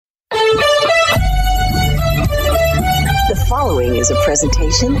following is a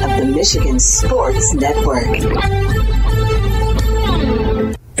presentation of the Michigan Sports Network.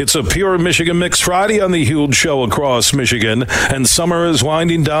 It's a pure Michigan Mix Friday on the Huge Show across Michigan, and summer is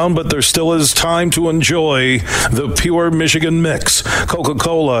winding down, but there still is time to enjoy the Pure Michigan Mix.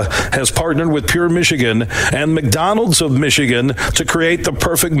 Coca-Cola has partnered with Pure Michigan and McDonald's of Michigan to create the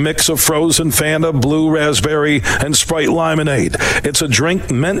perfect mix of frozen Fanta, Blue Raspberry, and Sprite Lemonade. It's a drink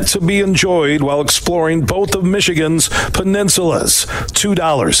meant to be enjoyed while exploring both of Michigan's peninsulas.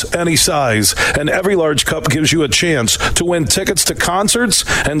 $2, any size, and every large cup gives you a chance to win tickets to concerts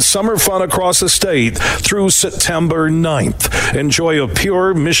and summer fun across the state through September 9th. Enjoy a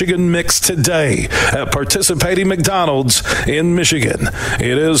pure Michigan mix today at participating McDonald's in Michigan.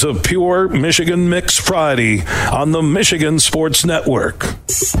 It is a pure Michigan Mix Friday on the Michigan Sports Network.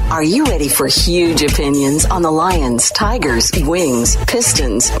 Are you ready for huge opinions on the Lions, Tigers, Wings,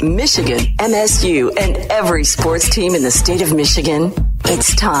 Pistons, Michigan, MSU, and every sports team in the state of Michigan?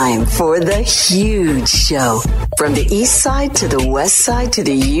 It's time for The Huge Show. From the east side to the west side to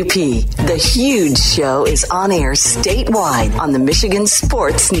the UP, The Huge Show is on air statewide on the Michigan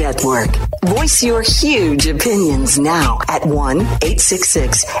Sports Network. Voice your huge opinions now at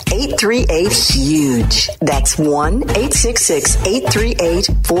 1-866-838-HUGE. That's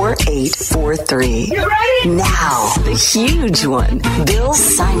 1-866-838-4843. You ready? Now, the huge one, Bill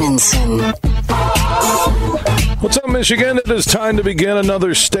Simonson. What's up, Michigan? It is time to begin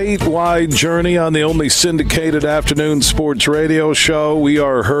another statewide journey on the only syndicated afternoon sports radio show. We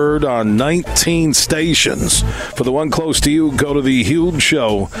are heard on 19 stations. For the one close to you, go to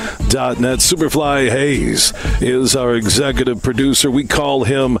thehugeshow.net. Superfly Hayes is our executive producer. We call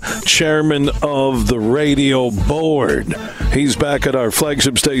him chairman of the radio board. He's back at our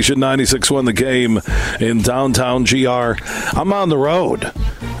flagship station, 96.1 The Game in downtown GR. I'm on the road.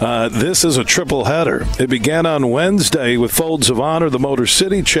 This is a triple header. It began on Wednesday with Folds of Honor, the Motor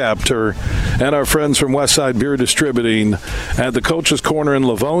City chapter, and our friends from Westside Beer Distributing at the Coach's Corner in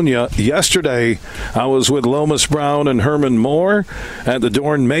Livonia. Yesterday, I was with Lomas Brown and Herman Moore at the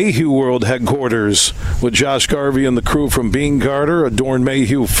Dorn Mayhew World Headquarters with Josh Garvey and the crew from Bean Garter, a Dorn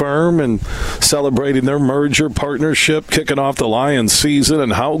Mayhew firm, and celebrating their merger partnership, kicking off the Lions season.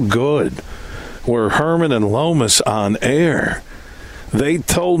 And how good were Herman and Lomas on air? They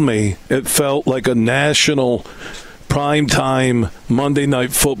told me it felt like a national primetime Monday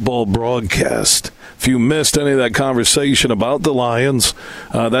Night Football broadcast. If you missed any of that conversation about the Lions,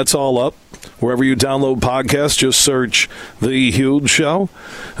 that's all up. Wherever you download podcasts, just search The Huge Show.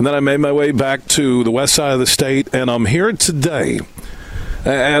 And then I made my way back to the west side of the state, and I'm here today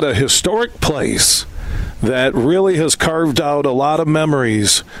at a historic place that really has carved out a lot of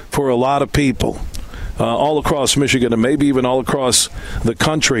memories for a lot of people. All across Michigan and maybe even all across the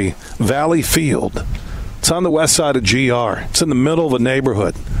country, Valley Field. It's on the west side of GR. It's in the middle of a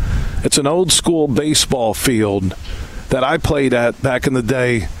neighborhood. It's an old school baseball field that I played at back in the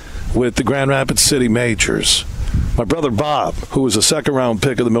day with the Grand Rapids City Majors. My brother Bob, who was a second-round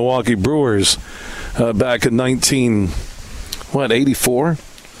pick of the Milwaukee Brewers back in 1984,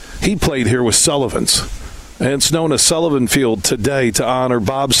 he played here with Sullivan's. And it's known as Sullivan Field today to honor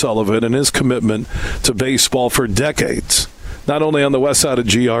Bob Sullivan and his commitment to baseball for decades. Not only on the west side of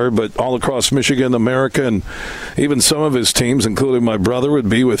GR, but all across Michigan, America, and even some of his teams, including my brother, would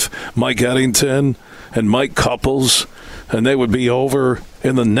be with Mike Eddington and Mike Couples, and they would be over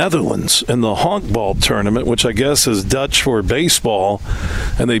in the Netherlands in the honkbal tournament, which I guess is Dutch for baseball,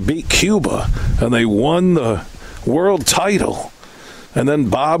 and they beat Cuba, and they won the world title. And then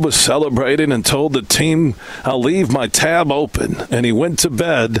Bob was celebrating and told the team, I'll leave my tab open. And he went to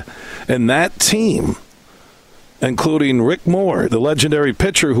bed, and that team, including Rick Moore, the legendary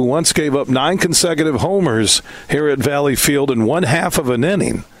pitcher who once gave up 9 consecutive homers here at Valley Field in one half of an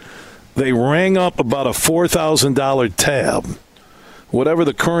inning, they rang up about a $4,000 tab, whatever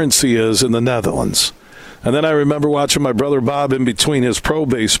the currency is in the Netherlands. And then I remember watching my brother Bob in between his pro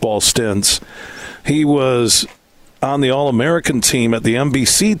baseball stints. He was on the All-American team at the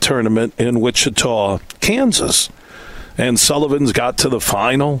NBC tournament in Wichita, Kansas. And Sullivan's got to the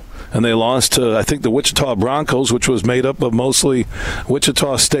final, and they lost to, I think, the Wichita Broncos, which was made up of mostly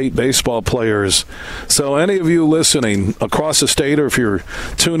Wichita State baseball players. So any of you listening across the state, or if you're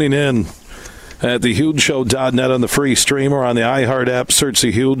tuning in at thehugeshow.net on the free stream or on the iHeart app, search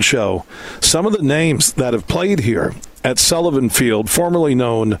The Huge Show, some of the names that have played here at Sullivan Field, formerly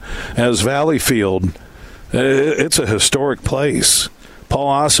known as Valley Field, it's a historic place. Paul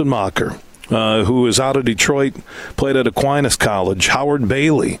Ossenmacher, who is out of Detroit, played at Aquinas College. Howard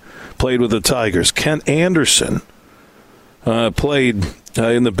Bailey played with the Tigers. Kent Anderson played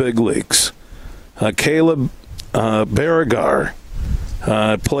in the big leagues. Caleb Beauregard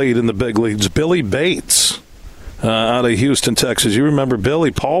played in the big leagues. Billy Bates out of Houston, Texas. You remember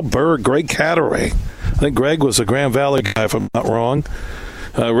Billy? Paul Berg, Greg Cadaret. I think Greg was a Grand Valley guy, if I'm not wrong.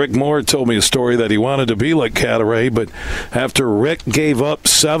 Rick Moore told me a story that he wanted to be like Cadaret, but after Rick gave up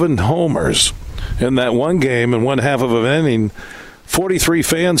 7 homers in that one game and one half of an inning, 43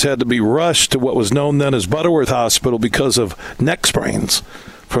 fans had to be rushed to what was known then as Butterworth Hospital because of neck sprains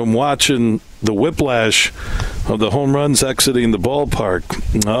from watching the whiplash of the home runs exiting the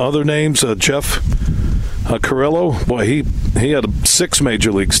ballpark. Other names, Jeff Carrillo, boy, he had 6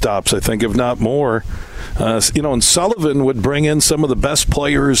 major league stops, I think, if not more. And Sullivan would bring in some of the best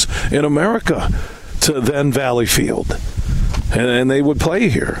players in America to then Valley Field, and they would play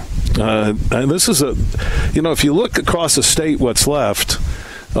here. And this is if you look across the state, what's left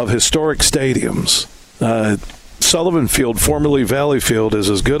of historic stadiums, Sullivan Field, formerly Valley Field, is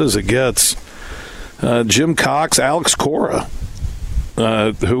as good as it gets. Jim Cox, Alex Cora,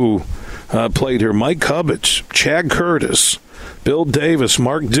 who played here, Mike Hubbich, Chad Curtis, Bill Davis,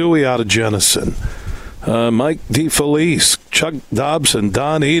 Mark Dewey out of Jenison, Mike DeFelice, Chuck Dobson,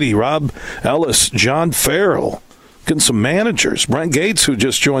 Don Eady, Rob Ellis, John Farrell. Getting some managers. Brent Gates, who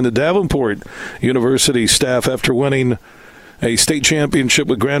just joined the Davenport University staff after winning a state championship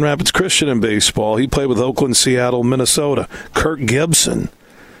with Grand Rapids Christian in baseball. He played with Oakland, Seattle, Minnesota. Kirk Gibson,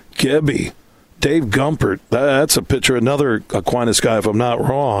 Gibby, Dave Gumpert. That's a pitcher, another Aquinas guy, if I'm not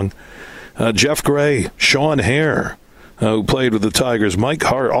wrong. Jeff Gray, Sean Hare, who played with the Tigers, Mike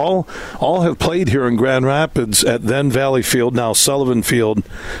Hart, all have played here in Grand Rapids at then Valley Field, now Sullivan Field.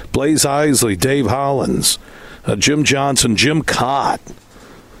 Blaze Isley, Dave Hollins, Jim Johnson, Jim Cott.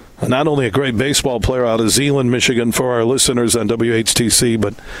 Not only a great baseball player out of Zeeland, Michigan, for our listeners on WHTC,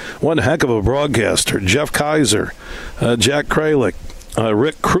 but one heck of a broadcaster. Jeff Kaiser, Jack Kralik,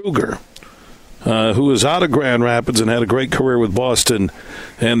 Rick Kruger, who was out of Grand Rapids and had a great career with Boston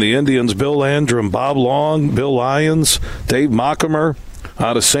and the Indians. Bill Landrum, Bob Long, Bill Lyons, Dave Mockimer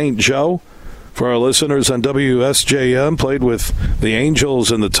out of St. Joe. For our listeners on WSJM, played with the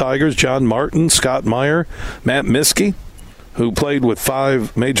Angels and the Tigers. John Martin, Scott Meyer, Matt Miskey, who played with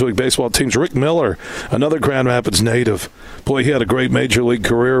 5 Major League Baseball teams. Rick Miller, another Grand Rapids native. Boy, he had a great Major League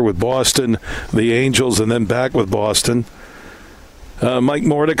career with Boston, the Angels, and then back with Boston. Mike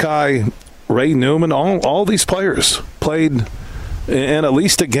Mordecai, Ray Newman, all these players played in at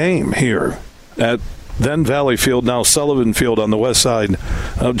least a game here at then Valley Field, now Sullivan Field on the west side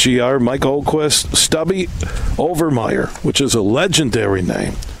of GR. Mike Olquist, Stubby Overmeyer, which is a legendary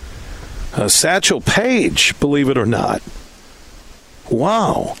name. Satchel Paige, believe it or not.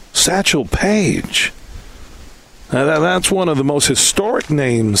 Wow, Satchel Paige. That's one of the most historic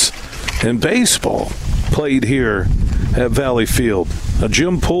names in baseball played here at Valley Field.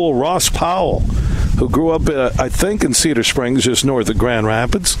 Jim Poole, Ross Powell, who grew up, I think, in Cedar Springs, just north of Grand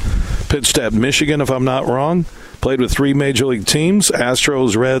Rapids. Pitched at Michigan, if I'm not wrong. Played with 3 Major League teams,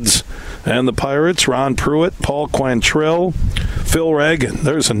 Astros, Reds, and the Pirates. Ron Pruitt, Paul Quantrill, Phil Reagan.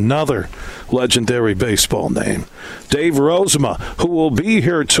 There's another legendary baseball name. Dave Rozema, who will be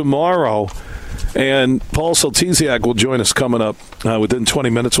here tomorrow. And Paul Saltesiak will join us coming up within 20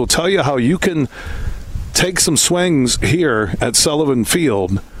 minutes. We'll tell you how you can take some swings here at Sullivan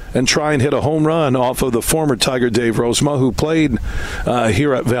Field and try and hit a home run off of the former Tiger Dave Rozema, who played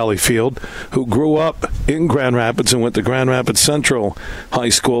here at Valley Field, who grew up in Grand Rapids and went to Grand Rapids Central High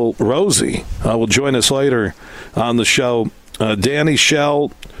School. Rosie will join us later on the show. Danny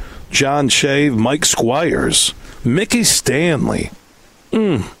Shell, John Shave, Mike Squires, Mickey Stanley,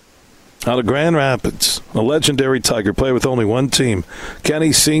 out of Grand Rapids, a legendary Tiger, played with only one team.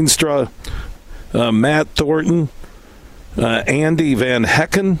 Kenny Seenstra, Matt Thornton, Andy Van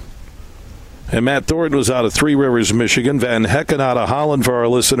Hecken. And Matt Thornton was out of Three Rivers, Michigan. Van Hecken out of Holland for our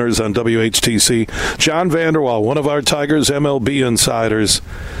listeners on WHTC. John Vanderwall, one of our Tigers MLB insiders,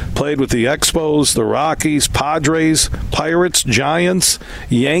 played with the Expos, the Rockies, Padres, Pirates, Giants,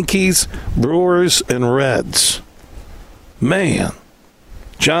 Yankees, Brewers, and Reds. Man,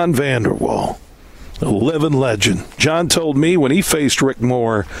 John Vanderwall, a living legend. John told me when he faced Rick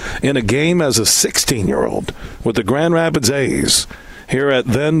Moore in a game as a 16-year-old with the Grand Rapids A's here at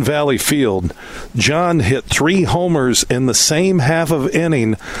then Valley Field, John hit 3 homers in the same half of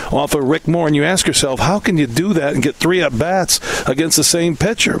inning off of Rick Moore. And you ask yourself, how can you do that and get 3 at-bats against the same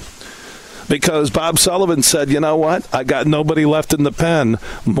pitcher? Because Bob Sullivan said, you know what? I got nobody left in the pen.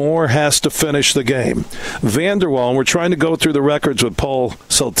 Moore has to finish the game. Vanderwall, and we're trying to go through the records with Paul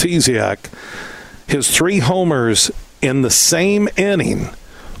Saltesiak, his 3 homers in the same inning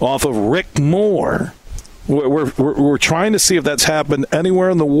off of Rick Moore. We're trying to see if that's happened anywhere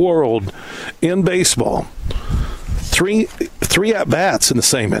in the world in baseball. three at-bats in the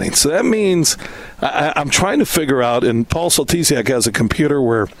same inning. So that means I'm trying to figure out, and Paul Saltesiak has a computer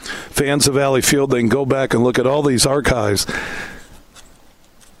where fans of Valley Field, they can go back and look at all these archives.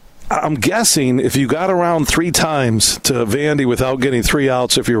 I'm guessing if you got around 3 times to Vandy without getting 3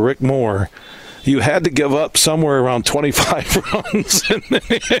 outs, if you're Rick Moore, you had to give up somewhere around 25 runs in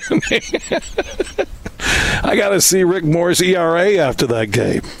the inning. I got to see Rick Moore's ERA after that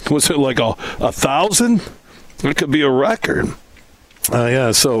game. Was it like 1,000? It could be a record.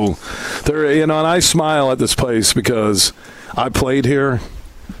 So there, and I smile at this place because I played here.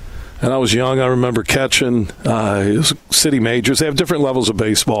 And I was young. I remember catching city majors. They have different levels of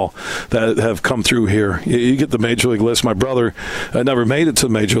baseball that have come through here. You get the major league list. My brother never made it to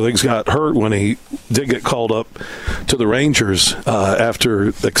the major leagues, got hurt when he did get called up to the Rangers after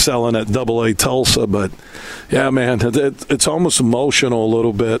excelling at AA Tulsa. But, yeah, man, it's almost emotional a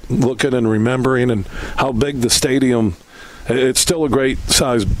little bit looking and remembering and how big the stadium. It's still a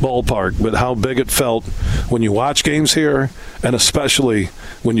great-sized ballpark, but how big it felt when you watch games here and especially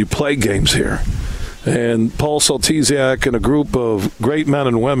when you play games here. And Paul Saltesiak and a group of great men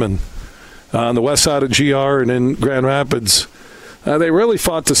and women on the west side of GR and in Grand Rapids, they really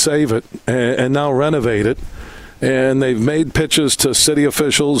fought to save it and now renovate it. And they've made pitches to city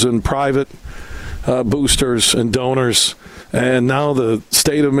officials and private boosters and donors. And now the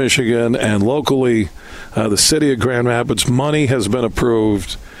state of Michigan and locally the city of Grand Rapids, money has been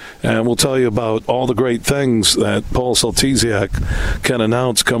approved. And we'll tell you about all the great things that Paul Saltesiak can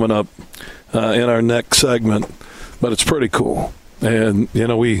announce coming up in our next segment. But it's pretty cool. And,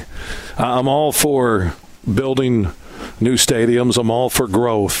 I'm all for building new stadiums. I'm all for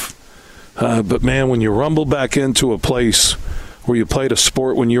growth. But, man, when you rumble back into a place where you played a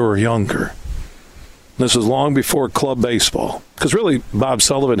sport when you were younger, this is long before club baseball. Because really, Bob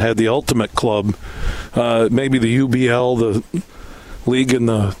Sullivan had the ultimate club, maybe the UBL, the league in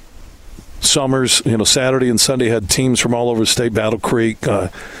the summers. Saturday and Sunday had teams from all over the state, Battle Creek,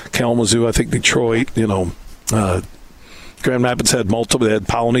 Kalamazoo, I think Detroit, Grand Rapids had multiple. They had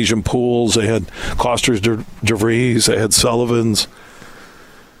Polynesian Pools. They had Costers DeVries. They had Sullivan's.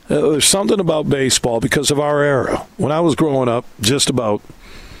 There's something about baseball because of our era. When I was growing up, just about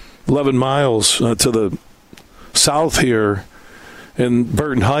 11 miles to the south here in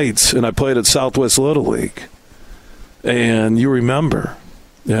Burton Heights, and I played at Southwest Little League. And you remember.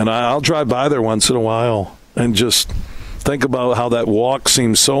 And I'll drive by there once in a while and just think about how that walk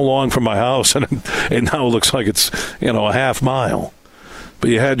seems so long from my house, and now it looks like it's, a half mile.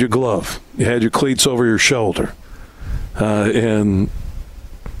 But you had your glove. You had your cleats over your shoulder. And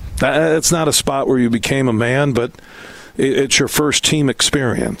it's not a spot where you became a man, but it's your first team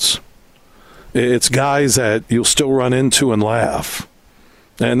experience. It's guys that you'll still run into and laugh.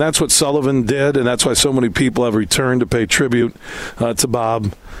 And that's what Sullivan did, and that's why so many people have returned to pay tribute to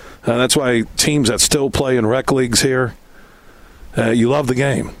Bob. That's why teams that still play in rec leagues here, you love the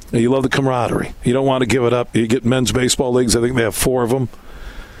game. You love the camaraderie. You don't want to give it up. You get men's baseball leagues. I think they have 4 of them.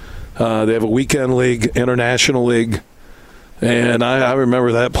 They have a weekend league, international league. And I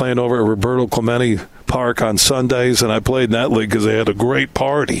remember that playing over at Roberto Clemente Park on Sundays, and I played in that league because they had a great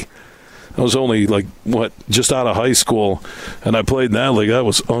party. I was only just out of high school, and I played in that league. That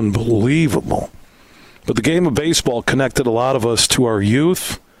was unbelievable. But the game of baseball connected a lot of us to our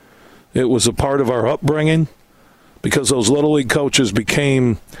youth. It was a part of our upbringing because those Little League coaches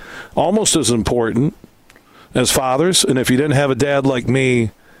became almost as important as fathers. And if you didn't have a dad like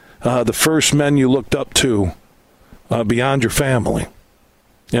me, the first men you looked up to beyond your family,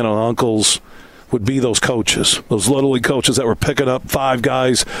 uncles, would be those coaches, those Little League coaches that were picking up 5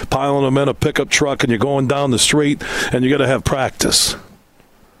 guys, piling them in a pickup truck, and you're going down the street, and you got to have practice.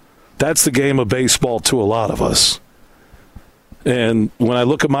 That's the game of baseball to a lot of us. And when I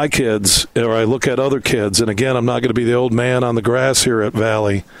look at my kids, or I look at other kids, and again, I'm not going to be the old man on the grass here at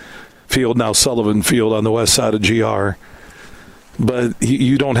Valley Field, now Sullivan Field on the west side of GR, but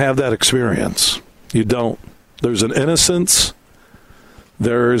you don't have that experience. You don't. There's an innocence.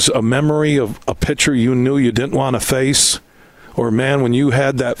 There's a memory of a pitcher you knew you didn't want to face. Or, man, when you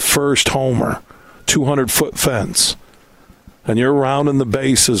had that first homer, 200-foot fence, and you're rounding the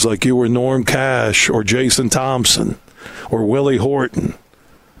bases like you were Norm Cash or Jason Thompson or Willie Horton.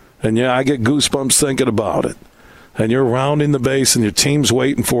 And, yeah, I get goosebumps thinking about it. And you're rounding the base and your team's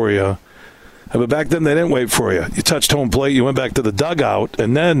waiting for you. But back then they didn't wait for you. You touched home plate, you went back to the dugout,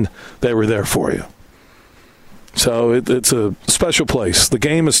 and then they were there for you. So it's a special place. The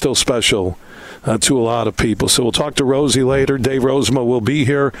game is still special to a lot of people. So we'll talk to Rosie later. Dave Rozema will be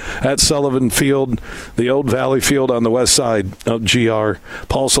here at Sullivan Field, the old Valley Field on the west side of GR.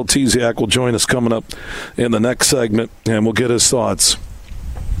 Paul Soltesiak will join us coming up in the next segment, and we'll get his thoughts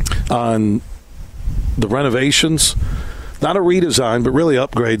on the renovations. Not a redesign, but really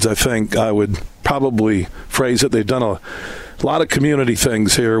upgrades, I think I would probably phrase it. They've done a lot of community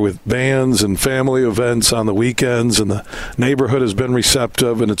things here with bands and family events on the weekends, and the neighborhood has been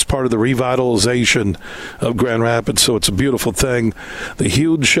receptive, and it's part of the revitalization of Grand Rapids, so it's a beautiful thing. The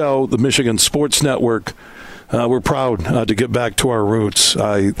huge show, the Michigan Sports Network, we're proud to get back to our roots.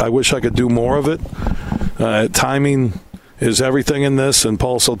 I wish I could do more of it. Timing is everything in this, and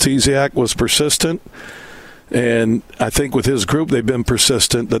Paul Soltesiak was persistent. And I think with his group, they've been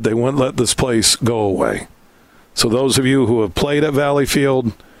persistent that they wouldn't let this place go away. So those of you who have played at Valley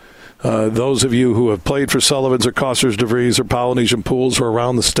Field, those of you who have played for Sullivan's or Koster's DeVries or Polynesian Pools or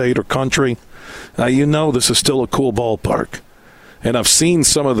around the state or country, you know this is still a cool ballpark. And I've seen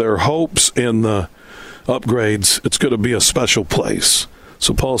some of their hopes in the upgrades. It's going to be a special place.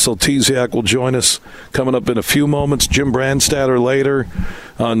 So Paul Soltesiak will join us coming up in a few moments. Jim Brandstatter later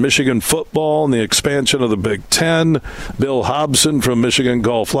on Michigan football and the expansion of the Big Ten. Bill Hobson from Michigan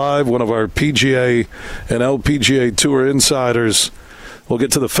Golf Live, one of our PGA and LPGA Tour insiders. We'll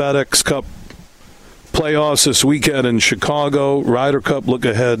get to the FedEx Cup playoffs this weekend in Chicago. Ryder Cup look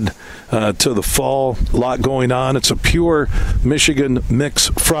ahead to the fall. A lot going on. It's a pure Michigan Mix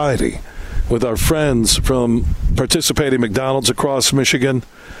Friday with our friends from participating McDonald's across Michigan,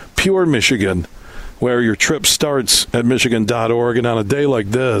 Pure Michigan, where your trip starts at Michigan.org. And on a day like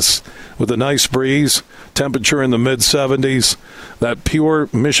this, with a nice breeze, temperature in the mid-70s, that Pure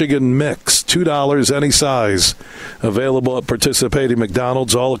Michigan Mix, $2 any size, available at participating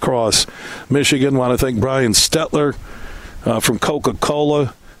McDonald's all across Michigan. Want to thank Brian Stetler from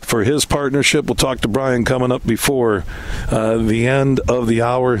Coca-Cola for his partnership. We'll talk to Brian coming up before the end of the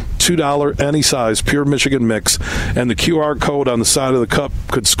hour. $2 any size, Pure Michigan Mix. And the QR code on the side of the cup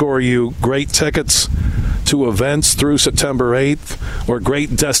could score you great tickets to events through September 8th or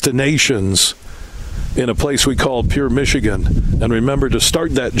great destinations in a place we call Pure Michigan. And remember to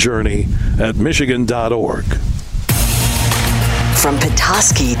start that journey at Michigan.org. From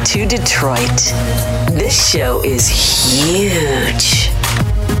Petoskey to Detroit, this show is huge.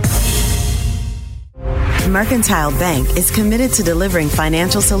 Mercantile Bank is committed to delivering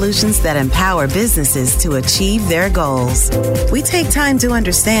financial solutions that empower businesses to achieve their goals. We take time to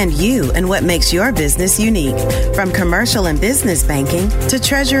understand you and what makes your business unique. From commercial and business banking to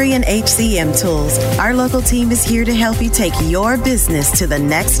treasury and HCM tools, our local team is here to help you take your business to the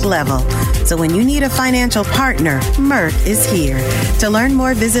next level. So when you need a financial partner, Merc is here. To learn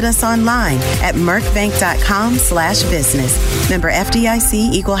more, visit us online at mercbank.com/business. Member FDIC,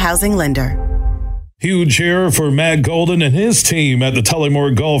 Equal Housing Lender. Huge here for Matt Golden and his team at the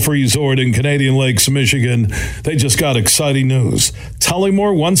Tullymore Golf Resort in Canadian Lakes, Michigan. They just got exciting news.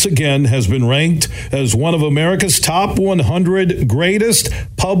 Tullymore, once again, has been ranked as one of America's top 100 greatest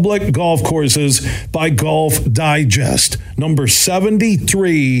public golf courses by Golf Digest. Number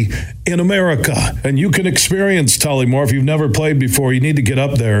 73 in America. And you can experience Tullymore. If you've never played before, you need to get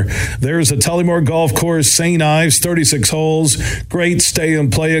up there. There's a Tullymore Golf Course, St. Ives, 36 holes, great stay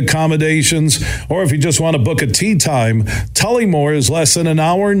and play accommodations. Or if you just want to book a tee time, Tullymore is less than an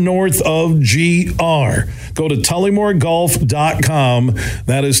hour north of GR. Go to tullymoregolf.com.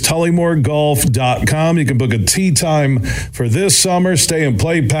 That is tullymoregolf.com. You can book a tee time for this summer, stay and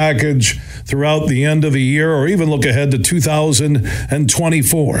play package throughout the end of the year, or even look ahead to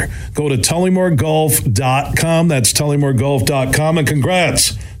 2024. Go to tullymoregolf.com. That's tullymoregolf.com. And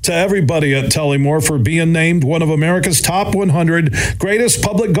congrats to everybody at Tullymore for being named one of America's top 100 greatest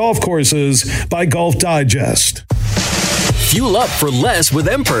public golf courses by Golf Digest. Fuel up for less with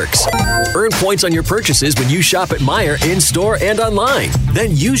M-Perks. Earn points on your purchases when you shop at Meijer in-store and online.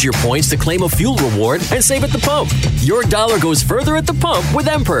 Then use your points to claim a fuel reward and save at the pump. Your dollar goes further at the pump with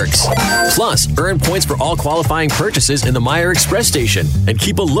M-Perks. Plus, earn points for all qualifying purchases in the Meijer Express station. And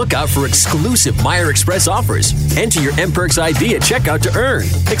keep a lookout for exclusive Meijer Express offers. Enter your M-Perks ID at checkout to earn.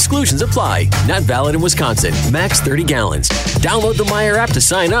 Exclusions apply. Not valid in Wisconsin. Max 30 gallons. Download the Meijer app to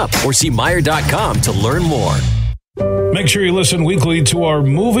sign up or see Meijer.com to learn more. Make sure you listen weekly to our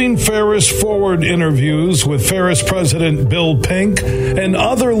Moving Ferris Forward interviews with Ferris President Bill Pink and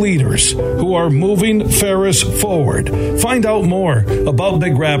other leaders who are moving Ferris forward. Find out more about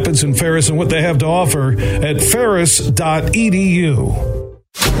Big Rapids and Ferris and what they have to offer at ferris.edu.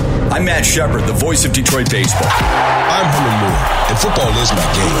 I'm Matt Shepard, the voice of Detroit baseball. I'm Herman Moore, and football is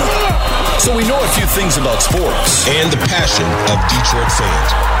my game. so we know a few things about sports. And the passion of Detroit fans.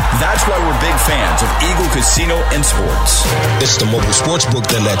 That's why we're big fans of Eagle Casino and Sports. It's the mobile sports book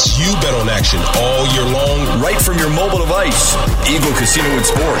that lets you bet on action all year long. Right from your mobile device. Eagle Casino and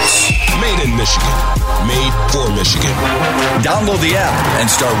Sports. Made in Michigan. Made for Michigan. Download the app and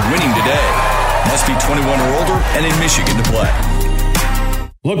start winning today. Must be 21 or older and in Michigan to play.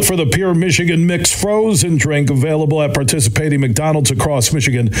 Look for the Pure Michigan Mix frozen drink available at participating McDonald's across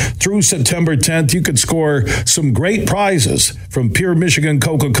Michigan through September 10th. You could score some great prizes from Pure Michigan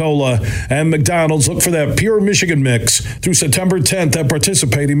Coca-Cola and McDonald's. Look for that Pure Michigan Mix through September 10th at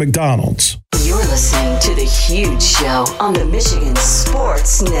participating McDonald's. You're listening to The Huge Show on the Michigan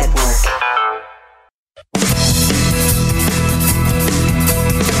Sports Network.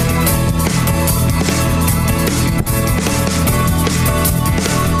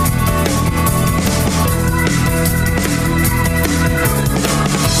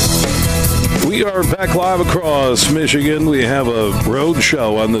 We are back live across Michigan. We have a road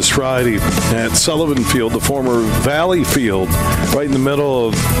show on this Friday at Sullivan Field, the former Valley Field, right in the middle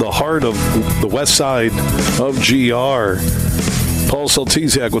of the heart of the west side of GR. Paul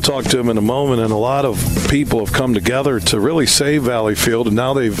Saltesiak, we'll talk to him in a moment, and a lot of people have come together to really save Valley Field, and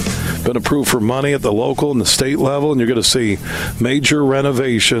now they've been approved for money at the local and the state level, and you're going to see major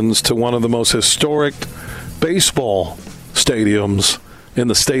renovations to one of the most historic baseball stadiums in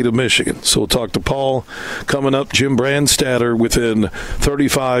the state of Michigan. So we'll talk to Paul coming up. Jim Brandstatter within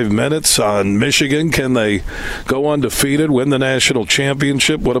 35 minutes on Michigan. Can they go undefeated, win the national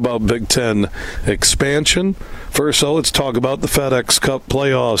championship? What about Big Ten expansion? First, though, let's talk about the FedEx Cup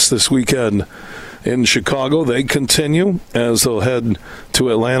playoffs this weekend in Chicago. They continue as they'll head to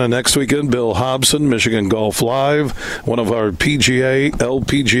Atlanta next weekend. Bill Hobson, Michigan Golf Live, one of our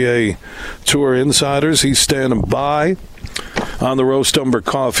LPGA Tour insiders. He's standing by on the Roast Umber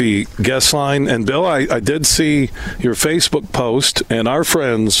Coffee guest line. And, Bill, I did see your Facebook post, and our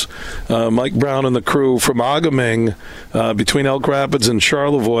friends, Mike Brown and the crew from Agaming, between Elk Rapids and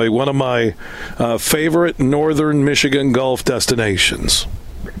Charlevoix, one of my favorite northern Michigan golf destinations.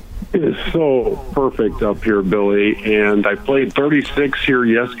 It is so perfect up here, Billy, and I played 36 here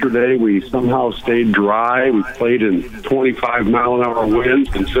yesterday. We somehow stayed dry. We played in 25-mile-an-hour winds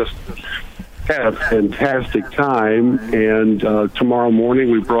and just had a fantastic time. And tomorrow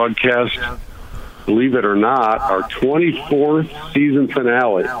morning we broadcast, believe it or not, our 24th season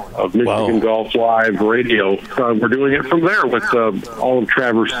finale of Michigan Golf Live Radio. We're doing it from there with all of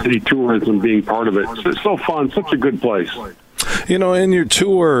Traverse City Tourism being part of it. It's so fun, such a good place. You know, in your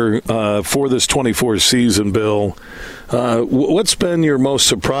tour for this 24th season, Bill, what's been your most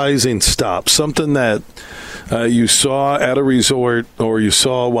surprising stop? Something that you saw at a resort or you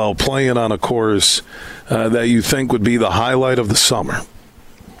saw while playing on a course that you think would be the highlight of the summer?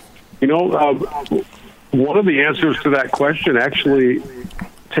 You know, one of the answers to that question actually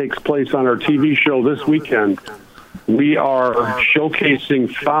takes place on our TV show this weekend. We are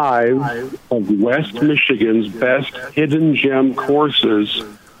showcasing 5 of West Michigan's best hidden gem courses,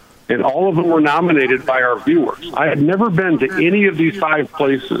 and all of them were nominated by our viewers. I had never been to any of these 5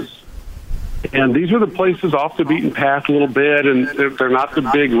 places, and these are the places off the beaten path a little bit, and they're not the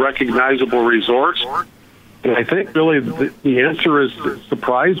big recognizable resorts. And I think, Billy, the answer is,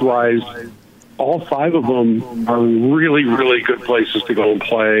 surprise-wise, all 5 of them are really, really good places to go and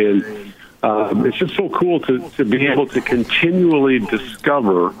play, and it's just so cool to be able to continually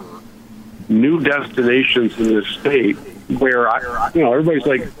discover new destinations in this state where, everybody's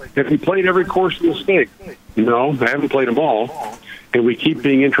like, have you played every course in the state? No, I haven't played them all. And we keep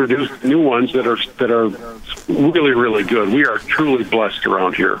being introduced to new ones that are really, really good. We are truly blessed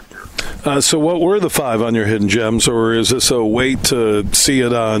around here. So what were the 5 on your hidden gems, or is this a wait to see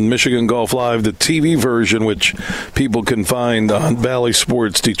it on Michigan Golf Live, the TV version, which people can find on Valley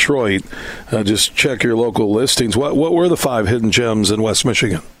Sports Detroit? Just check your local listings. What were the 5 hidden gems in West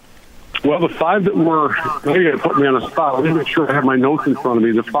Michigan? Well, the 5 that were, you're going to put me on a spot. Let me make sure I have my notes in front of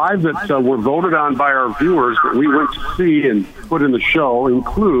me. The 5 that were voted on by our viewers that we went to see and put in the show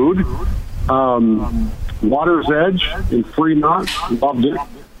include Water's Edge in Fremont, loved it.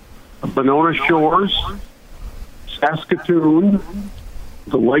 Benona Shores, Saskatoon,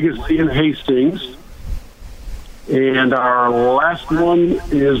 the Legacy in Hastings, and our last one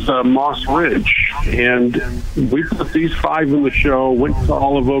is Moss Ridge. And we put these 5 in the show, went to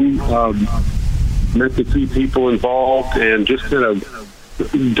all of them, met the key people involved, and just kind of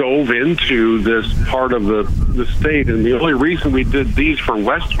dove into this part of the state. And the only reason we did these for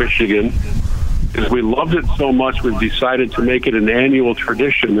West Michigan is we loved it so much, we've decided to make it an annual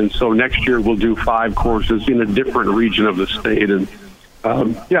tradition. And so next year we'll do 5 courses in a different region of the state. And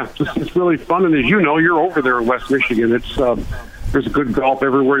it's really fun. And as you know, you're over there in West Michigan. There's good golf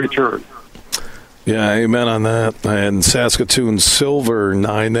everywhere you turn. Yeah, amen on that. And Saskatoon Silver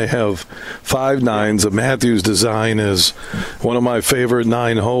 9, they have 5 9s. The Matthews design is one of my favorite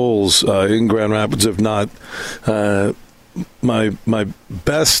 9 holes in Grand Rapids, if not my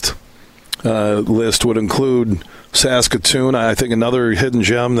best list would include Saskatoon. I think another hidden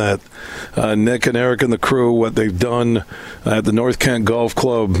gem that Nick and Eric and the crew, what they've done at the North Kent Golf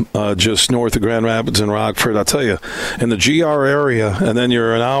Club just north of Grand Rapids and Rockford. I'll tell you, in the GR area, and then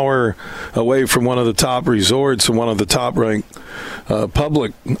you're an hour away from one of the top resorts and one of the top-ranked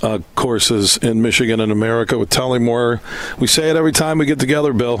public courses in Michigan and America with Tullymore. We say it every time we get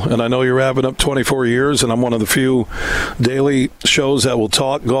together, Bill, and I know you're wrapping up 24 years, and I'm one of the few daily shows that will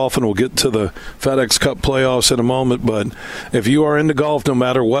talk golf, and we'll get to the FedEx Cup playoffs in a moment. But if you are into golf, no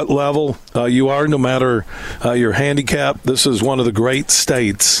matter what level you are, no matter your handicap, this is one of the great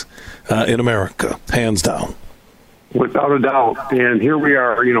states in America, hands down. Without a doubt. And here we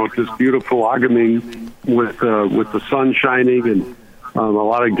are, at this beautiful Agaming with the sun shining and a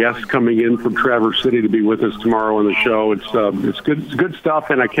lot of guests coming in from Traverse City to be with us tomorrow on the show. It's good stuff,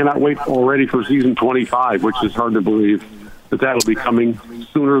 and I cannot wait already for season 25, which is hard to believe that'll be coming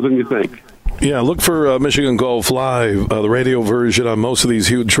sooner than you think. Yeah, look for Michigan Golf Live, the radio version on most of these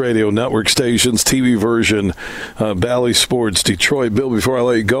huge radio network stations, TV version, Bally Sports, Detroit. Bill, before I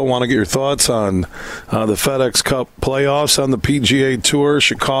let you go, want to get your thoughts on the FedEx Cup playoffs on the PGA Tour,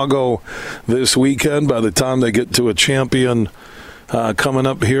 Chicago this weekend. By the time they get to a champion coming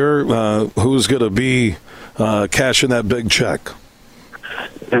up here, who's going to be cashing that big check?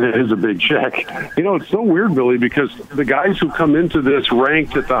 And it is a big check. It's so weird, Billy, because the guys who come into this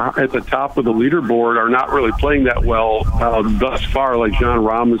ranked at the top of the leaderboard are not really playing that well thus far. Like Jon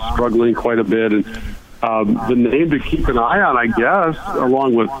Rahm is struggling quite a bit, and the name to keep an eye on, I guess,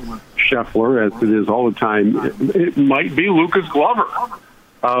 along with Scheffler, as it is all the time, it might be Lucas Glover.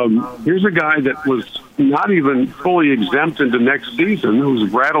 Here's a guy that was not even fully exempt into next season,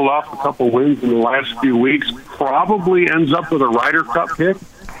 who's rattled off a couple wins in the last few weeks, probably ends up with a Ryder Cup pick.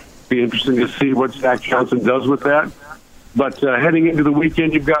 Be interesting to see what Zach Johnson does with that. But heading into the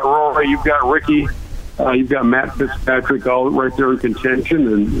weekend, you've got Rory, you've got Ricky, you've got Matt Fitzpatrick all right there in contention,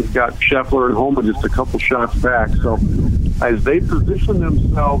 and you've got Scheffler and Homa just a couple shots back. So as they position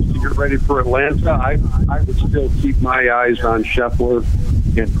themselves to get ready for Atlanta, I would still keep my eyes on Scheffler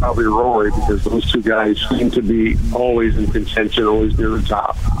and probably Rory, because those two guys seem to be always in contention, always near the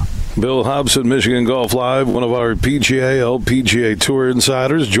top. Bill Hobson, Michigan Golf Live, one of our LPGA Tour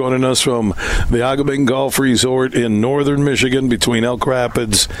insiders, joining us from the Agaming Golf Resort in northern Michigan between Elk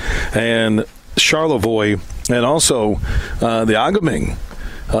Rapids and Charlevoix. And also, the Agaming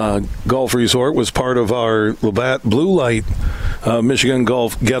Golf Resort was part of our Labatt Blue Light Michigan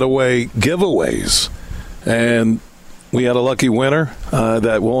Golf Getaway giveaways. And we had a lucky winner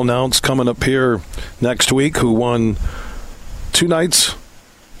that we'll announce coming up here next week, who won 2 nights,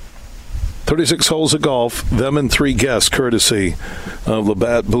 36 holes of golf, them and 3 guests, courtesy of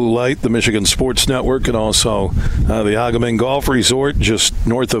Labatt Blue Light, the Michigan Sports Network, and also the Agaming Golf Resort just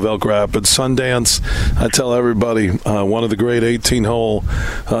north of Elk Rapids. Sundance, I tell everybody, one of the great 18-hole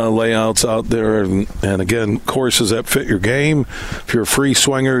layouts out there. And again, courses that fit your game. If you're a free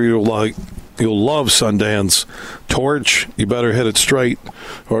swinger, you'll love Sundance. Torch, you better hit it straight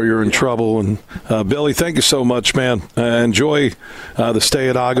or you're in trouble. And Billy, thank you so much, man. Enjoy the stay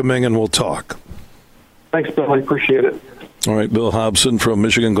at Agaming, and we'll talk. Thanks, Billy. Appreciate it. All right, Bill Hobson from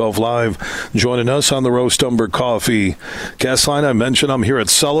Michigan Golf Live joining us on the Roast Umber Coffee guest line. I mentioned I'm here at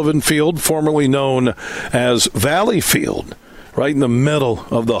Sullivan Field, formerly known as Valley Field, right in the middle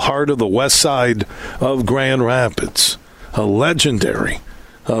of the heart of the west side of Grand Rapids. A legendary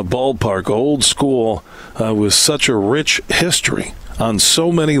ballpark, old school, with such a rich history on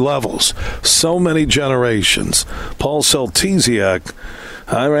so many levels, so many generations. Paul Seltesiak,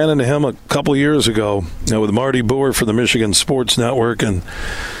 I ran into him a couple years ago with Marty Boer for the Michigan Sports Network, and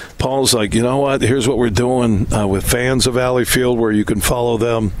Paul's like, you know what, here's what we're doing with fans of Valley Field, where you can follow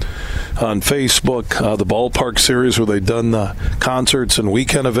them on Facebook, the Ballpark Series, where they've done the concerts and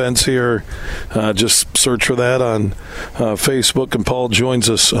weekend events here. Just search for that on Facebook, and Paul joins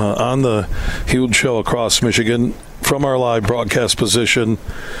us on the huge show across Michigan from our live broadcast position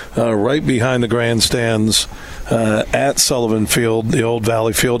right behind the grandstands at Sullivan Field, the old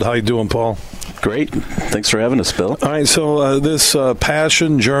Valley Field. How you doing, Paul? Great. Thanks for having us, Bill. All right, so this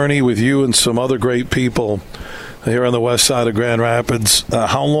passion journey with you and some other great people here on the west side of Grand Rapids,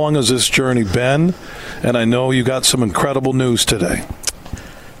 how long has this journey been? And I know you got some incredible news today.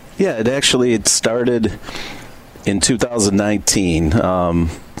 Yeah, it started in 2019.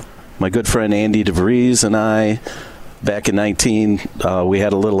 My good friend Andy DeVries and I, back in 19, we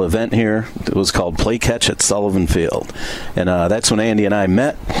had a little event here. It was called Play Catch at Sullivan Field. And that's when Andy and I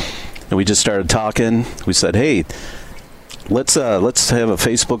met, and we just started talking. We said, hey, let's have a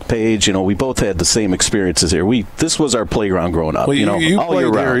Facebook page. We both had the same experiences here. This was our playground growing up. Well, you all year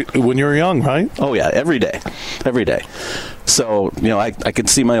round. When you were young, right? Oh yeah, every day. So I can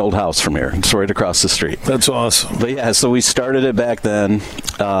see my old house from here. It's right across the street. That's awesome. But yeah, so we started it back then.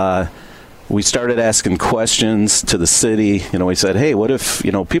 We started asking questions to the city. We said, hey, what if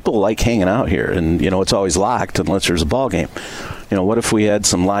people like hanging out here, and it's always locked unless there's a ball game. What if we had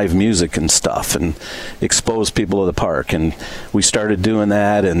some live music and stuff and expose people to the park? And we started doing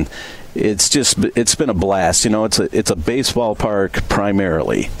that, and it's been a blast. It's a baseball park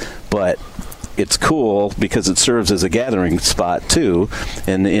primarily, but it's cool because it serves as a gathering spot too.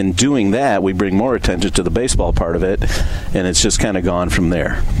 And in doing that, we bring more attention to the baseball part of it, and it's just kind of gone from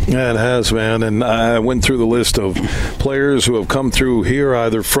there. Yeah, it has, man. And I went through the list of players who have come through here,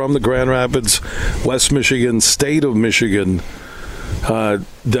 either from the Grand Rapids, West Michigan, state of Michigan,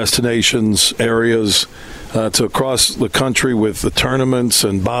 destinations, areas, to across the country with the tournaments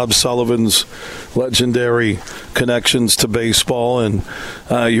and Bob Sullivan's legendary connections to baseball. And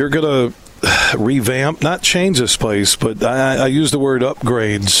you're going to revamp, not change this place, but I use the word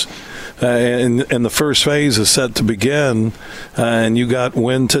upgrades. And the first phase is set to begin, and you got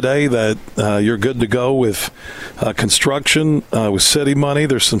wind today that you're good to go with construction, with city money.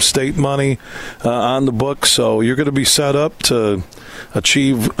 There's some state money on the book, so you're going to be set up to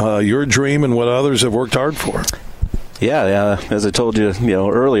achieve your dream and what others have worked hard for. Yeah, as I told you,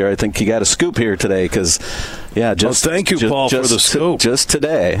 earlier, I think you got a scoop here today because, thank you, Paul, for the scoop. Just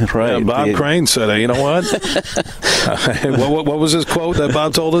today, right? Yeah, Bob Crane said, "Hey, you know what? what was his quote that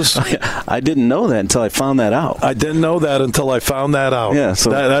Bob told us? I didn't know that until I found that out. I didn't know that until I found that out. Yeah,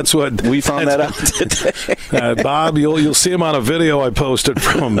 so that's what we found that out today. Bob, you'll see him on a video I posted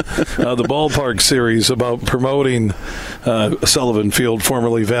from the Ballpark series about promoting Sullivan Field,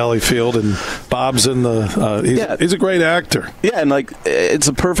 formerly Valley Field, and Bob's in the. He's a great actor. Yeah, and it's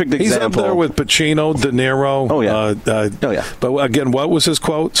a perfect example. He's up there with Pacino, De Niro. Oh yeah. But again, what was his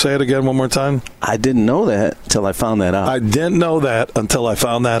quote? Say it again one more time. I didn't know that until I found that out. I didn't know that until I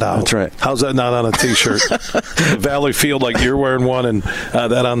found that out. That's right. How's that not on a T-shirt? Valley Field, like you're wearing one, and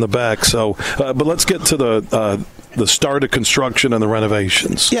that on the back. So, but let's get to the start of construction and the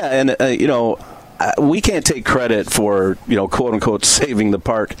renovations. Yeah, and we can't take credit for, quote unquote, saving the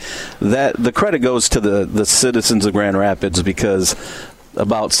park. That the credit goes to the citizens of Grand Rapids, because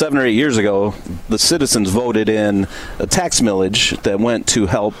about 7 or 8 years ago, the citizens voted in a tax millage that went to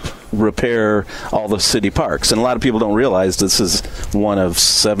help repair all the city parks. And a lot of people don't realize this is one of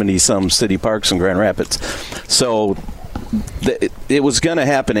 70-some city parks in Grand Rapids. So it was going to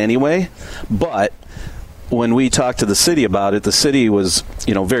happen anyway, but when we talked to the city about it, the city was,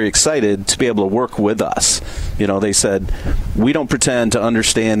 very excited to be able to work with us. They said, we don't pretend to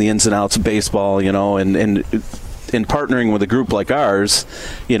understand the ins and outs of baseball, and in partnering with a group like ours,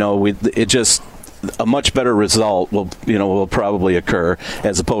 a much better result will probably occur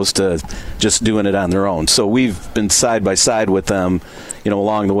as opposed to just doing it on their own. So we've been side by side with them,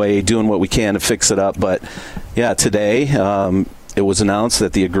 along the way, doing what we can to fix it up. But yeah, today it was announced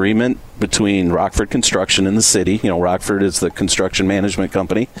that the agreement between Rockford Construction and the city, Rockford is the construction management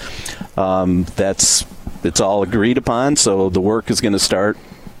company, it's all agreed upon. So the work is going to start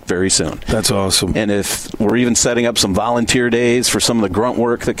very soon. That's awesome. And if we're even setting up some volunteer days for some of the grunt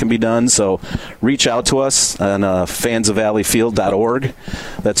work that can be done, so reach out to us on fansofvalleyfield.org.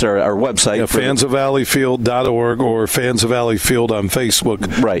 That's our website. Yeah, fansofvalleyfield.org or Fans of Valley Field on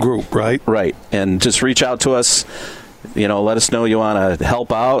Facebook group, right? Right. And just reach out to us. Let us know you want to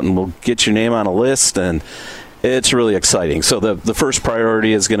help out, and we'll get your name on a list, and it's really exciting. So the first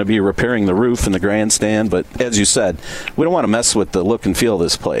priority is going to be repairing the roof and the grandstand. But as you said, we don't want to mess with the look and feel of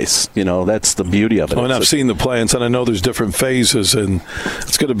this place. That's the beauty of it. Oh, and I've seen the plans, and I know there's different phases, and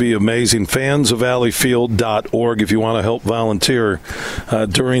it's going to be amazing. Fansofvalleyfield.org if you want to help volunteer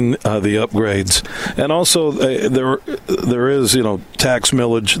during the upgrades. And also, there is, tax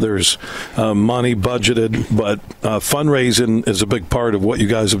millage. There's money budgeted, but fundraising is a big part of what you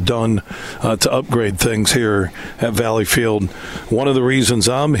guys have done to upgrade things here at Valley Field. One of the reasons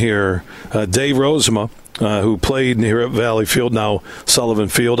I'm here, Dave Rozema, who played here at Valley Field, now Sullivan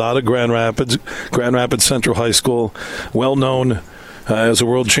Field, out of Grand Rapids Central High School, well-known as a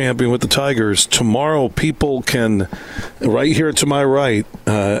world champion with the Tigers. Tomorrow, people can, right here to my right,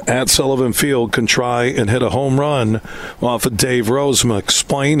 at Sullivan Field, can try and hit a home run off of Dave Rozema.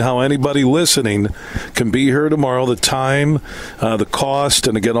 Explain how anybody listening can be here tomorrow, the time, the cost,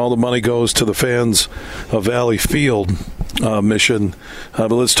 and again, all the money goes to the fans of Valley Field mission.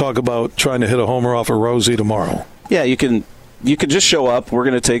 But let's talk about trying to hit a homer off of Rosie tomorrow. Yeah, you can just show up. We're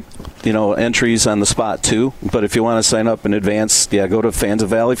going to take, entries on the spot too. But if you want to sign up in advance, go to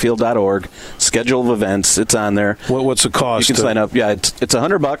fansofvalleyfield.org. Schedule of events. It's on there. What's the cost? You can sign up. Yeah, it's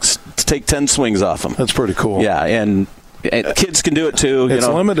 $100 to take 10 swings off them. That's pretty cool. Yeah, and kids can do it too. It's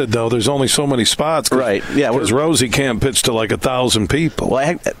limited though. There's only so many spots. Right. Yeah. Because Rosie can't pitch to like 1,000 people.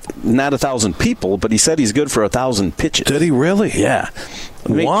 Well, not 1,000 people, but he said he's good for 1,000 pitches. Did he really? Yeah.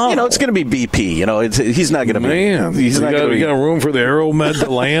 Wow. It's going to be BP. He's not going to be. Man, you got room for the Aeromed to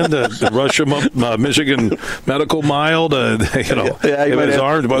land to rush him up Michigan Medical Mile to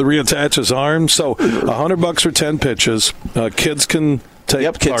reattach his arms. So $100 for 10 pitches. Kids can.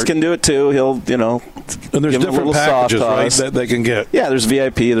 Kids can do it too. He'll, and there's different packages, right, that they can get. Yeah, there's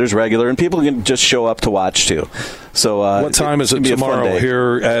VIP, there's regular, and people can just show up to watch too. So, what time is it tomorrow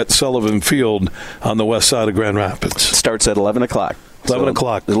here at Sullivan Field on the west side of Grand Rapids? It starts at 11 o'clock. 11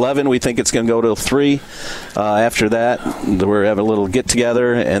 o'clock. 11, we think it's going to go till 3. After that, we're having a little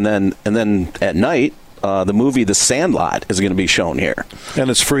get-together, and then at night, the movie The Sandlot is going to be shown here. And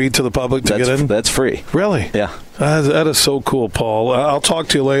it's free to the public to get in? That's free. Really? Yeah. That is so cool, Paul. I'll talk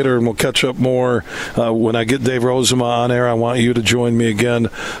to you later, and we'll catch up more. When I get Dave Rozema on air, I want you to join me again.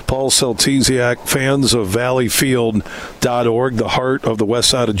 Paul Celtesiak, fans of valleyfield.org, the heart of the west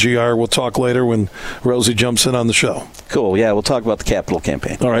side of GR. We'll talk later when Rosie jumps in on the show. Cool. Yeah, we'll talk about the capital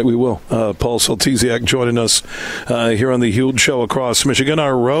campaign. All right, we will. Paul Celtesiak joining us here on the Huge Show across Michigan,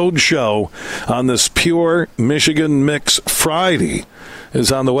 our road show on this Pure Michigan Mix Friday. Is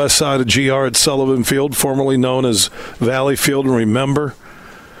on the west side of GR at Sullivan Field, formerly known as Valley Field. And remember,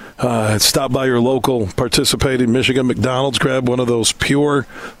 stop by your local participating Michigan McDonald's, grab one of those Pure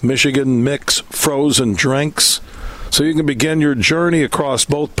Michigan Mix frozen drinks so you can begin your journey across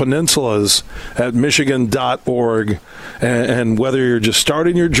both peninsulas at michigan.org. And whether you're just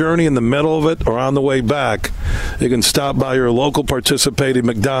starting your journey in the middle of it or on the way back, you can stop by your local participating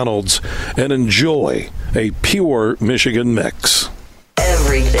McDonald's and enjoy a Pure Michigan Mix.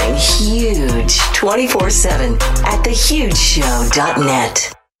 Everything huge 24/7 at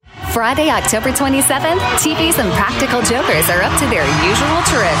thehugeshow.net. Friday, October 27th, TVs and Practical Jokers are up to their usual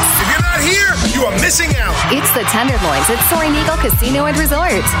tricks. If you're not here, you are missing out. It's the Tenderloins at Soaring Eagle Casino and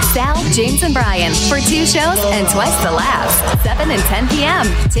Resort. Sal, James, and Brian for 2 shows and twice the laughs. 7 and 10 p.m.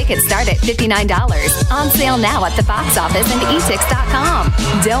 Tickets start at $59. On sale now at the box office and etix.com.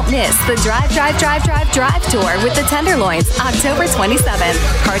 Don't miss the Drive Tour with the Tenderloins, October 27th.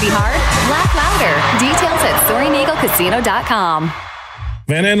 Party hard, laugh louder. Details at SoaringEagleCasino.com.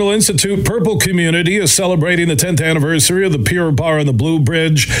 Van Andel Institute Purple Community is celebrating the 10th anniversary of the Pure Bar on the Blue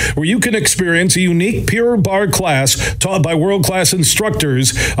Bridge, where you can experience a unique Pure Bar class taught by world-class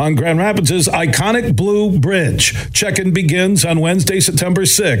instructors on Grand Rapids' iconic Blue Bridge. Check-in begins on Wednesday, September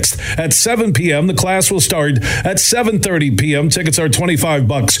 6th. At 7 p.m., the class will start at 7:30 p.m. Tickets are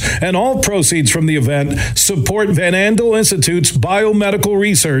 $25, and all proceeds from the event support Van Andel Institute's biomedical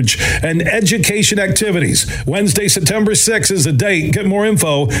research and education activities. Wednesday, September 6th is the date. Get more info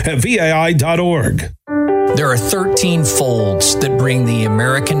at vai.org. There are 13 folds that bring the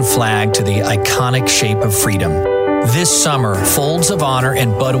American flag to the iconic shape of freedom. This summer, Folds of Honor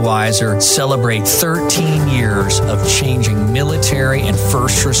and Budweiser celebrate 13 years of changing military and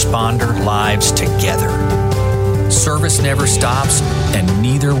first responder lives together. Service never stops, and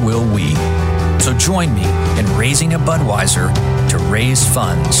neither will we. So join me in raising a Budweiser to raise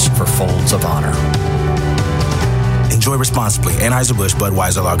funds for Folds of Honor. Enjoy responsibly. Anheuser-Busch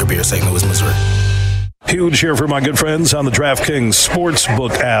Budweiser Lager Beer, St. Louis, Missouri. Huge here for my good friends on the DraftKings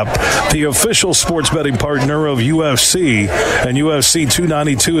Sportsbook app, the official sports betting partner of UFC. And UFC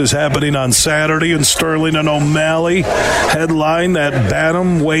 292 is happening on Saturday, and Sterling and O'Malley headline that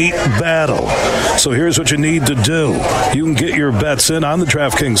bantamweight battle. So here's what you need to do. You can get your bets in on the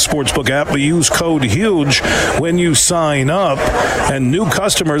DraftKings Sportsbook app, but use code HUGE when you sign up. And new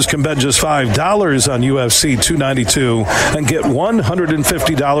customers can bet just $5 on UFC 292 and get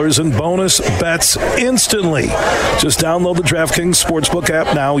 $150 in bonus bets instantly. instantly. Just download the DraftKings Sportsbook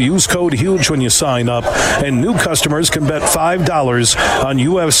app now. Use code HUGE when you sign up. And new customers can bet $5 on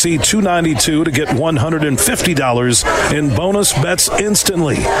UFC 292 to get $150 in bonus bets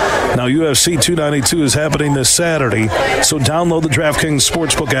instantly. Now, UFC 292 is happening this Saturday, so download the DraftKings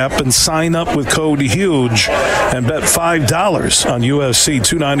Sportsbook app and sign up with code HUGE and bet $5 on UFC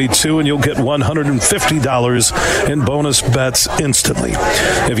 292, and you'll get $150 in bonus bets instantly.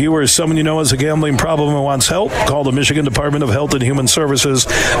 If you or someone you know has a gambling problem and wants help, call the Michigan Department of Health and Human Services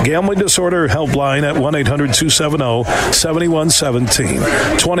Gambling Disorder Helpline at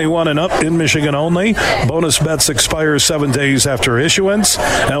 1-800-270-7117. 21 and up in Michigan only. Bonus bets expire 7 days after issuance.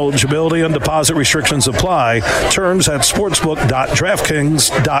 Eligibility and deposit restrictions apply. Terms at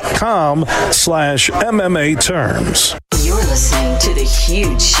sportsbook.draftkings.com/MMA terms. You're listening to The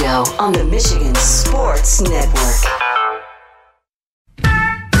Huge Show on the Michigan Sports Network.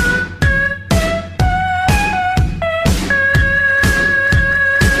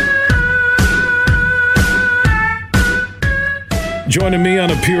 Joining me on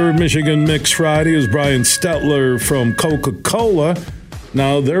a Pure Michigan Mix Friday is Brian Stetler from Coca-Cola.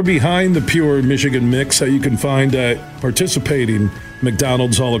 Now, they're behind the Pure Michigan Mix that you can find at participating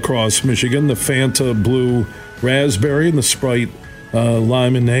McDonald's all across Michigan. The Fanta Blue Raspberry and the Sprite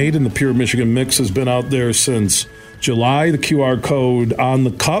Lemonade and the Pure Michigan Mix has been out there since July. The QR code on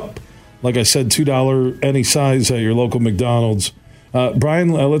the cup. Like I said, $2 any size at your local McDonald's. Brian,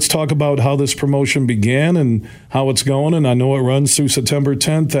 let's talk about how this promotion began and how it's going. And I know it runs through September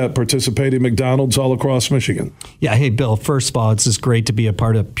 10th at participating McDonald's all across Michigan. Yeah. Hey, Bill, first of all, it's just great to be a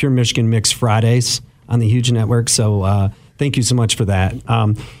part of Pure Michigan Mix Fridays on the Huge Network. So thank you so much for that.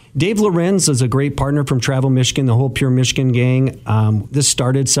 Dave Lorenz is a great partner from Travel Michigan, the whole Pure Michigan gang. This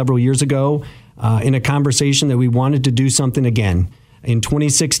started several years ago in a conversation that we wanted to do something again. In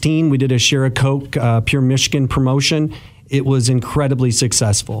 2016, we did a Share a Coke Pure Michigan promotion. It was incredibly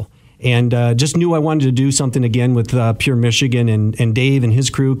successful, and just knew I wanted to do something again with Pure Michigan and Dave and his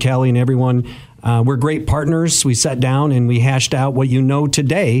crew, Kelly and everyone. We're great partners. We sat down and we hashed out what you know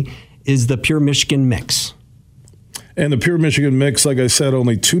today is the Pure Michigan Mix. And the Pure Michigan Mix, like I said,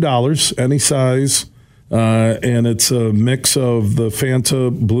 only $2 any size, and it's a mix of the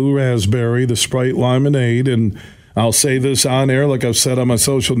Fanta Blue Raspberry, the Sprite Lemonade, and I'll say this on air, like I've said on my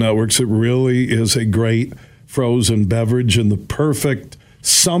social networks, it really is a great frozen beverage and the perfect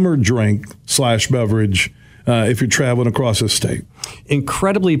summer drink / beverage if you're traveling across the state.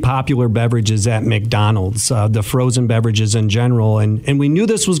 Incredibly popular beverages at McDonald's, the frozen beverages in general. And we knew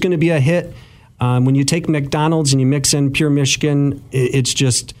this was going to be a hit. When you take McDonald's and you mix in Pure Michigan,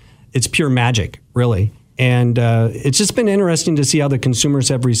 it's pure magic, really. And it's just been interesting to see how the consumers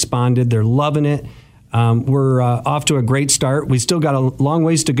have responded. They're loving it. We're off to a great start. We still got a long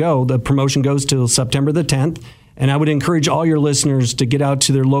ways to go. The promotion goes till September the 10th. And I would encourage all your listeners to get out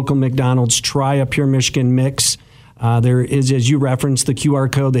to their local McDonald's, try a Pure Michigan Mix. There is, as you referenced, the QR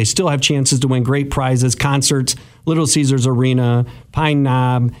code. They still have chances to win great prizes, concerts, Little Caesars Arena, Pine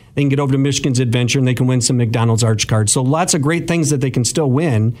Knob. They can get over to Michigan's Adventure and they can win some McDonald's Arch cards. So lots of great things that they can still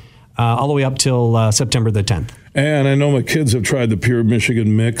win all the way up till September the 10th. And I know my kids have tried the Pure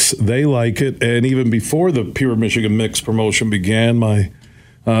Michigan Mix. They like it. And even before the Pure Michigan Mix promotion began, my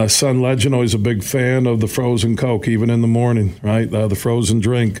son Legend always a big fan of the frozen Coke, even in the morning, right? The frozen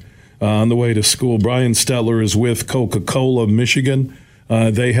drink on the way to school. Brian Stetler is with Coca-Cola Michigan.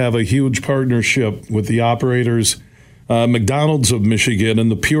 They have a huge partnership with the operators, McDonald's of Michigan, and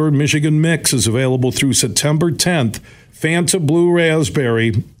the Pure Michigan Mix is available through September 10th. Fanta Blue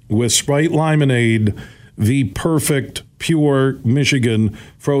Raspberry with Sprite Lemonade, the perfect Pure Michigan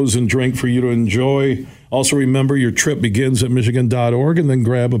frozen drink for you to enjoy. Also remember, your trip begins at michigan.org and then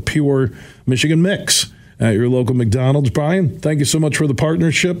grab a Pure Michigan Mix at your local McDonald's. Brian, thank you so much for the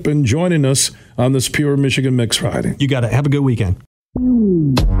partnership and joining us on this Pure Michigan Mix Friday. You got it. Have a good weekend.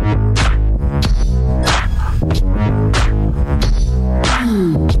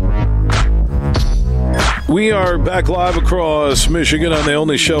 We are back live across Michigan on the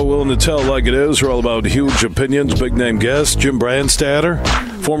only show willing to tell like it is. We're all about huge opinions. Big name guest, Jim Brandstatter,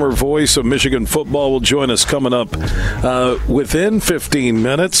 former voice of Michigan football, will join us coming up within 15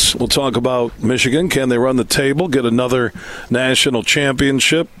 minutes. We'll talk about Michigan. Can they run the table, get another national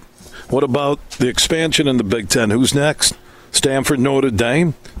championship? What about the expansion in the Big Ten? Who's next? Stanford, Notre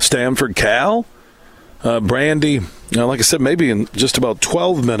Dame? Stanford, Cal? Brandy, like I said, maybe in just about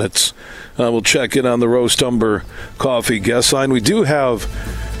 12 minutes, we'll check in on the Roast Umber Coffee guest line. We do have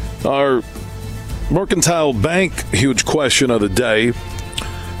our Mercantile Bank huge question of the day.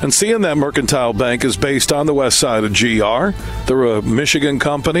 And seeing that Mercantile Bank is based on the west side of GR. They're a Michigan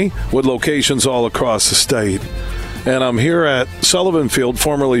company with locations all across the state. And I'm here at Sullivan Field,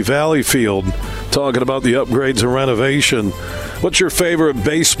 formerly Valley Field, talking about the upgrades and renovation. What's your favorite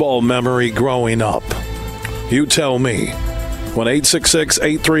baseball memory growing up? You tell me.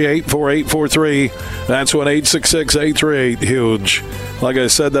 1-866-838-4843. That's 1-866-838-HUGE. Like I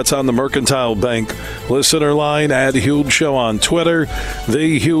said, that's on the Mercantile Bank listener line. Huge Show on Twitter.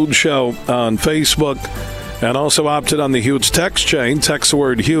 The Huge Show on Facebook. And also opted on the Huge text chain. Text the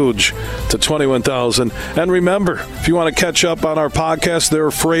word HUGE to 21,000. And remember, if you want to catch up on our podcast,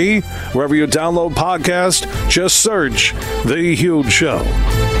 they're free. Wherever you download podcasts, just search The Huge Show.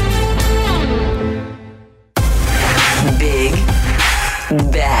 Big,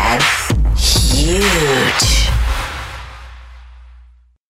 bad, huge.